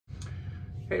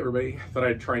Hey everybody, thought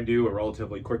I'd try and do a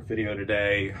relatively quick video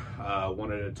today.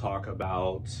 Wanted to talk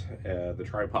about the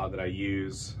tripod that I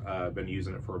use. I've been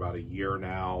using it for about a year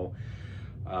now.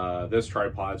 This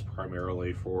tripod is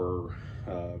primarily for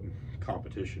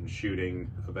competition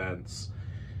shooting events,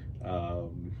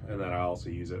 and then I also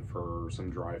use it for some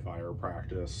dry fire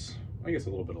practice, I guess a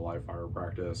little bit of live fire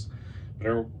practice, but I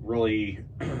don't really,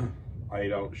 I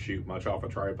don't shoot much off a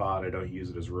tripod. I don't use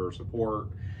it as rear support.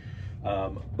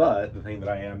 But the thing that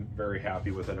I am very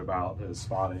happy with it about is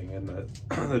spotting, and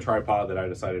the tripod that I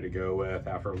decided to go with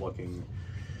after looking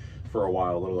for a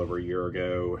while, a little over a year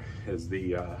ago, is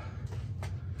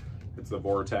it's the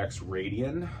Vortex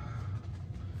Radian.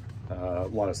 A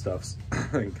lot of stuff's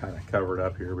kind of covered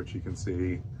up here, but you can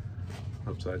see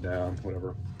upside down,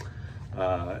 whatever.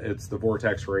 It's the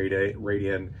Vortex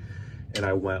Radian, and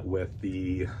I went with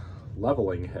the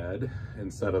leveling head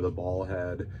instead of the ball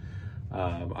head.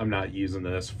 I'm not using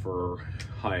this for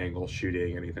high angle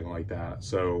shooting, anything like that.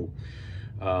 So,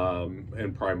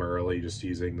 and primarily just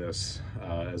using this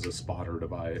as a spotter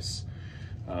device.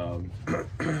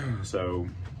 So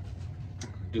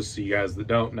just so you guys that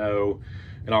don't know,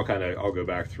 and I'll go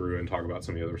back through and talk about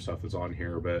some of the other stuff that's on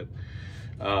here, but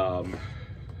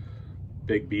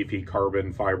big beefy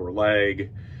carbon fiber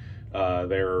leg.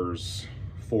 There's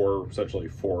essentially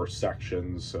four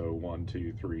sections. So 1,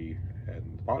 2, 3,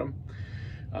 and the bottom.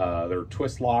 They're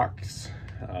twist locks,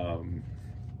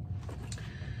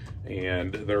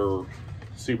 and they're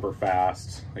super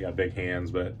fast. I got big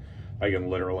hands, but I can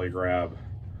literally grab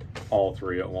all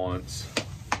three at once,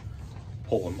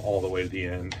 pull them all the way to the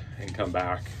end, and come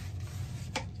back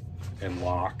and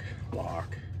lock.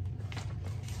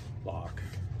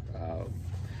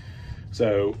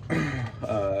 So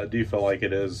I do feel like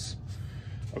it is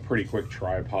a pretty quick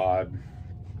tripod.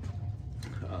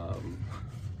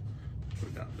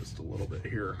 Put down just a little bit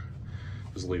here,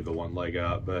 just leave the one leg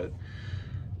up. But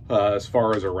as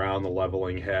far as around the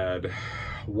leveling head,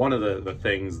 one of the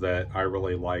things that I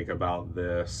really like about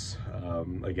this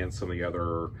against some of the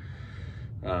other,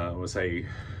 I would say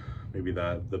maybe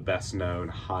the best known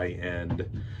high-end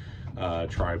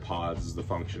tripods, is the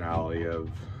functionality of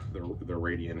the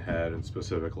Radian head, and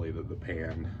specifically the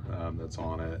pan that's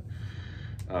on it.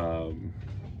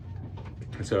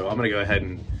 So I'm gonna go ahead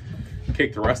and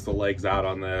kick the rest of the legs out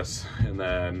on this, and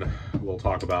then we'll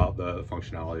talk about the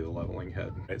functionality of the leveling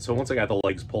head. Right, so once I got the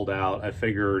legs pulled out, I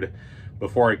figured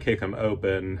before I kick them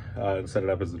open and set it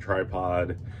up as a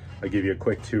tripod, I'll give you a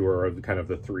quick tour of kind of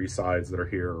the three sides that are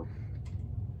here.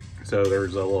 So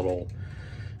there's a little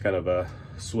kind of a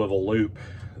swivel loop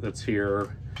that's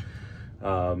here.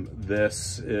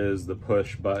 This is the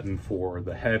push button for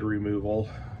the head removal.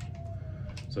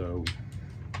 So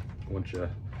once you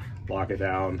lock it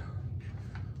down,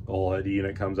 the whole head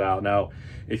unit comes out. Now,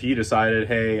 if you decided,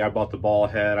 hey, I bought the ball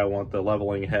head, I want the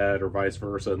leveling head, or vice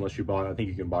versa, unless you bought, I think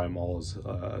you can buy them all as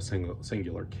a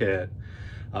singular kit.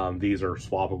 These are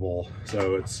swappable,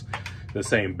 so it's the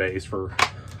same base for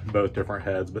both different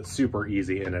heads, but super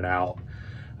easy in and out.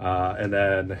 And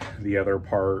then the other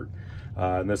part,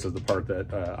 and this is the part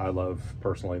that I love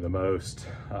personally the most,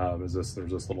 is this.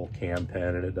 There's this little cam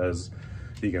pin, and it does,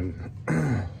 you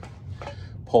can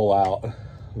pull out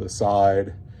the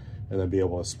side and then be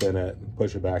able to spin it,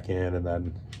 push it back in, and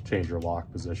then change your lock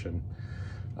position.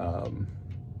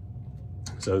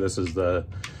 So this is the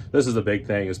big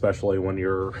thing, especially when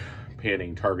you're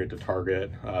panning target to target,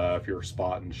 if you're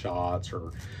spotting shots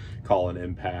or calling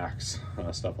impacts,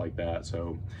 stuff like that.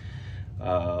 So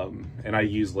and I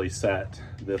usually set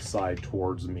this side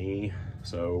towards me,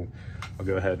 so I'll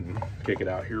go ahead and kick it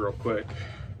out here real quick,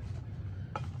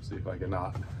 see if I can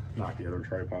not knock the other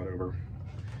tripod over.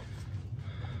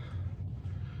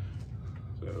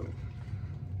 So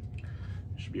you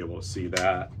should be able to see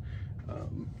that.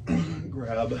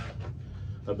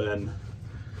 I've been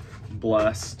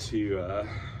blessed to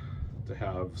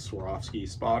have Swarovski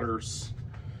spotters.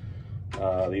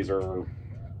 These are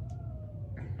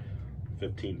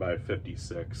 15 by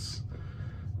 56,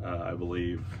 I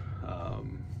believe.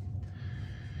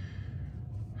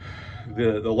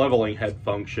 The leveling head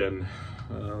function,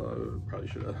 probably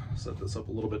should have set this up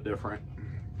a little bit different.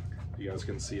 You guys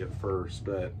can see it first,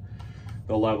 but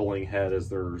the leveling head is,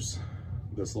 there's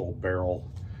this little barrel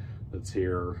that's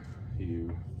here.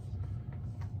 You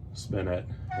spin it,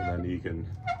 and then you can,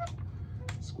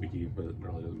 squeaky, but it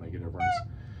really doesn't make a difference.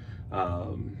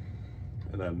 And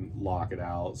then lock it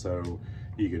out, so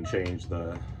you can change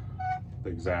the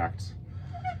exact,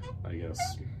 I guess,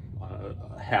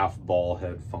 half ball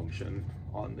head function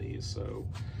on these. So,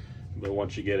 but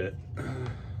once you get it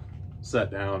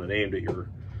set down and aimed at your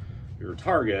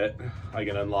target, I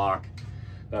can unlock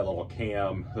that little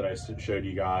cam that I showed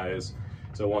you guys.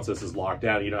 So once this is locked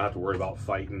down, you don't have to worry about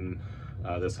fighting.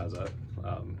 This has a,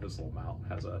 this little mount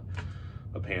has a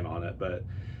pan on it, but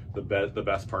the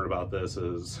best part about this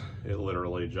is it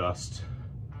literally just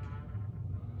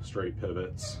straight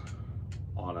pivots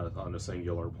on a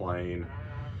singular plane.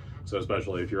 So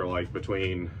especially if you're like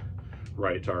between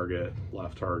right target,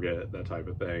 left target, that type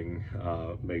of thing,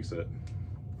 makes it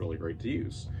really great to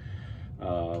use.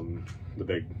 The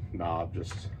big knob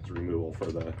just is removable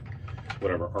for the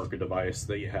whatever ARCA device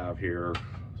that you have here.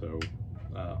 So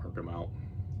ARCA mount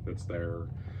that's there.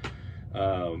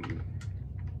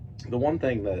 The one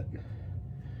thing that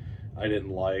I didn't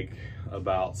like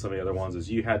about some of the other ones is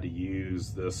you had to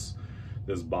use this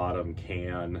bottom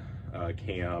cam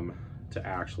to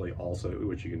actually also,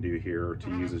 which you can do here, to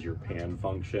use as your pan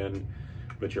function,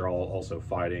 but you're also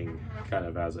fighting kind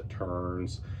of as it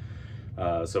turns.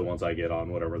 So once I get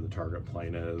on whatever the target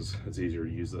plane is, it's easier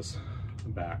to use this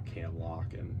back cam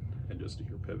lock and just do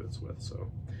your pivots with. So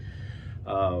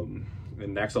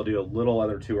and next I'll do a little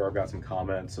other tour. I've got some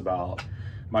comments about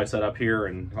my setup here,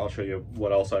 and I'll show you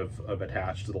what else I've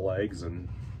attached to the legs, and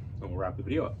then we'll wrap the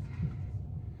video up.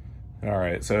 All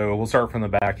right, so we'll start from the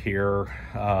back here.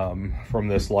 From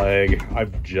this leg,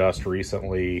 I've just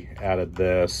recently added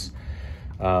this.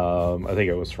 I think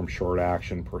it was from Short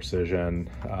Action Precision.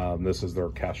 This is their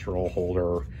Kestrel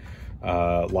holder.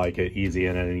 Like it, easy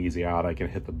in and easy out. I can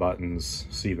hit the buttons,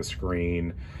 see the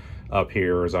screen up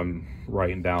here as I'm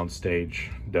writing down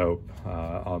stage dope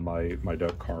on my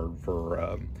dope card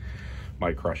for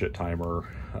my Crush It timer.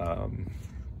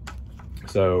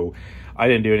 So I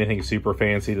didn't do anything super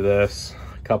fancy to this.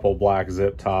 A couple black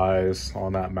zip ties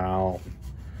on that mount,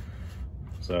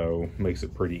 so makes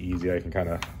it pretty easy. I can kind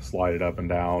of slide it up and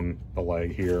down the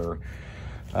leg here.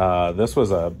 This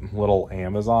was a little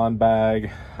Amazon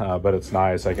bag, but it's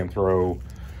nice. I got a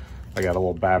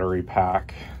little battery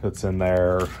pack that's in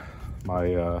there,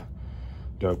 my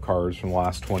dope cards from the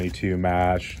last 22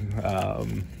 match,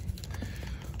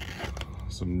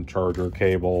 some charger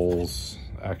cables,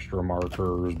 extra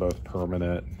markers, both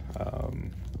permanent.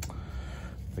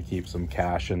 I keep some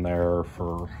cash in there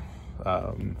for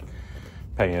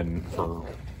paying for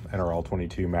NRL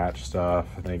 22 match stuff.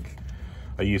 I think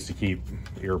I used to keep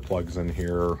earplugs in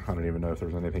here. I don't even know if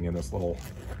there's anything in this little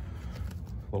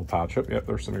pouch. Yep,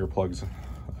 there's some earplugs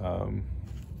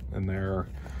in there.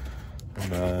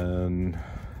 And then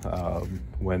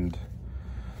wind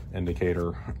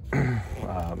indicator.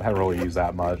 Haven't really used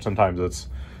that much. Sometimes it's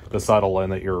to settle in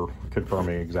that you're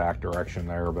confirming exact direction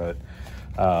there, but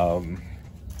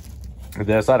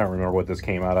this, I don't remember what this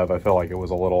came out of. I feel like it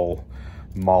was a little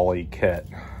Molly kit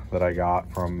that I got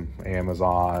from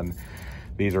Amazon.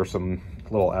 These are some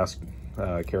little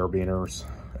carabiners,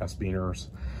 S-beaners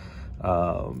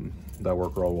that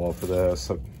work real well for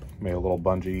this. I made a little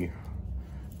bungee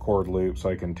cord loop so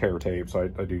I can tear tape. So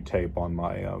I do tape on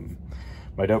my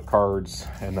my dope cards,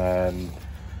 and then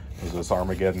there's this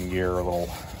Armageddon gear, a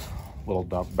little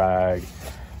dump bag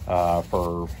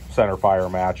for center fire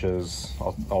matches.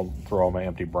 I'll throw my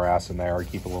empty brass in there. I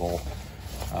keep a little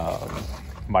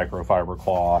microfiber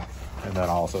cloth, and then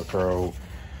I also throw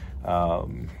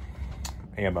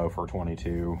ammo for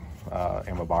 22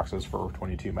 ammo boxes for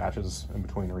 22 matches in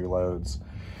between reloads.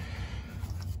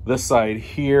 This side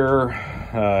here,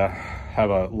 have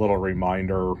a little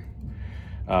reminder.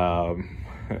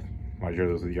 I'll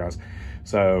share this with you guys.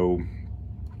 So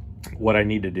what I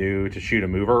need to do to shoot a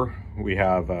mover, we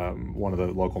have one of the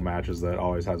local matches that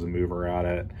always has a mover at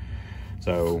it.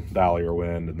 So dial your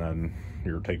wind, and then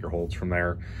take your holds from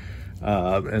there.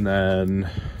 And then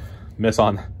miss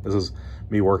on, this is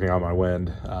me working on my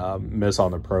wind, miss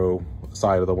on the pro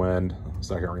side of the wind,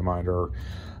 second reminder.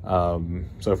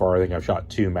 So far I think I've shot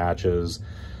 2 matches,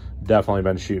 definitely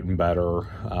been shooting better.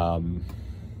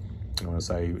 I want to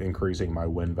say increasing my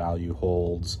wind value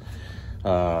holds.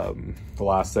 The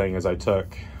last thing is I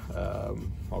took,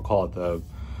 I'll call it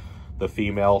the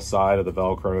female side of the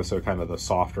Velcro, so kind of the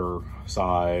softer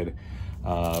side,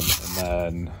 and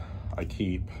then I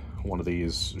keep one of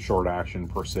these Short Action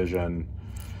Precision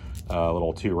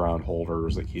little 2-round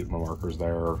holders that keep my markers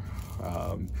there.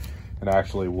 And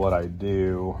actually what I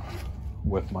do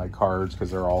with my cards, because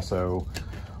they're also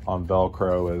on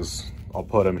Velcro, is I'll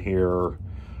put them here,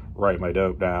 write my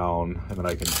dope down, and then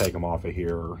I can take them off of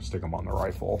here, stick them on the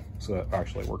rifle. So that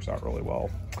actually works out really well.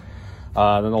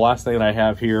 Then the last thing that I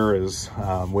have here is,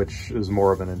 which is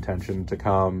more of an intention to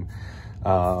come,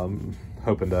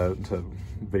 hoping to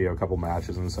video a couple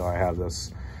matches, and so I have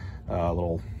this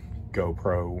little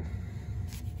GoPro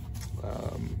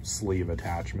sleeve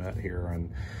attachment here,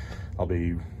 and I'll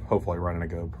be hopefully running a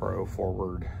GoPro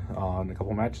forward on a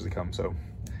couple matches to come. So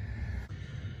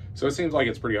it seems like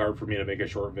it's pretty hard for me to make a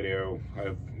short video. I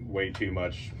have way too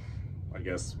much, I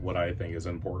guess, what I think is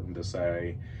important to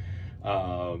say.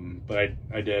 But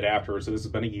I did after, so this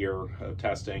has been a year of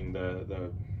testing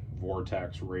the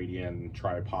Vortex Radian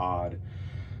Tripod.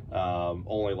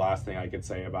 Only last thing I could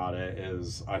say about it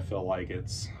is I feel like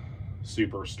it's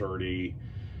super sturdy,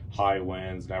 high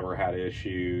winds, never had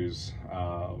issues.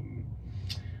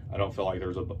 I don't feel like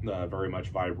there's very much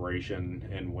vibration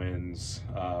in winds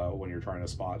when you're trying to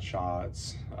spot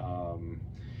shots.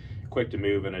 Quick to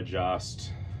move and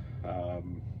adjust.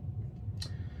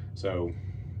 So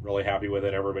really happy with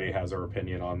it. Everybody has their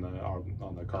opinion on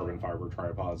the carbon fiber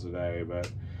tripods today, but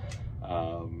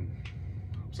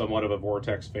somewhat of a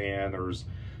Vortex fan. There's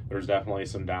definitely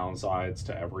some downsides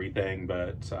to everything,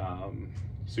 but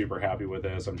super happy with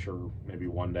this. I'm sure maybe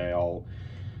one day I'll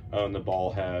own the ball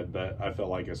head, but I feel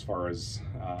like as far as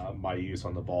my use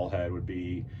on the ball head would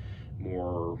be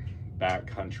more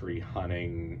backcountry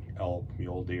hunting, elk,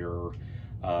 mule deer.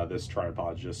 This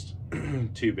tripod's just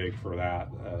too big for that,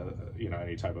 you know,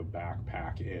 any type of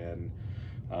backpack in.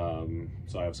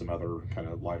 So I have some other kind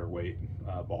of lighter weight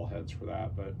ball heads for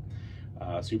that,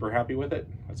 but super happy with it.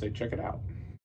 I'd say check it out.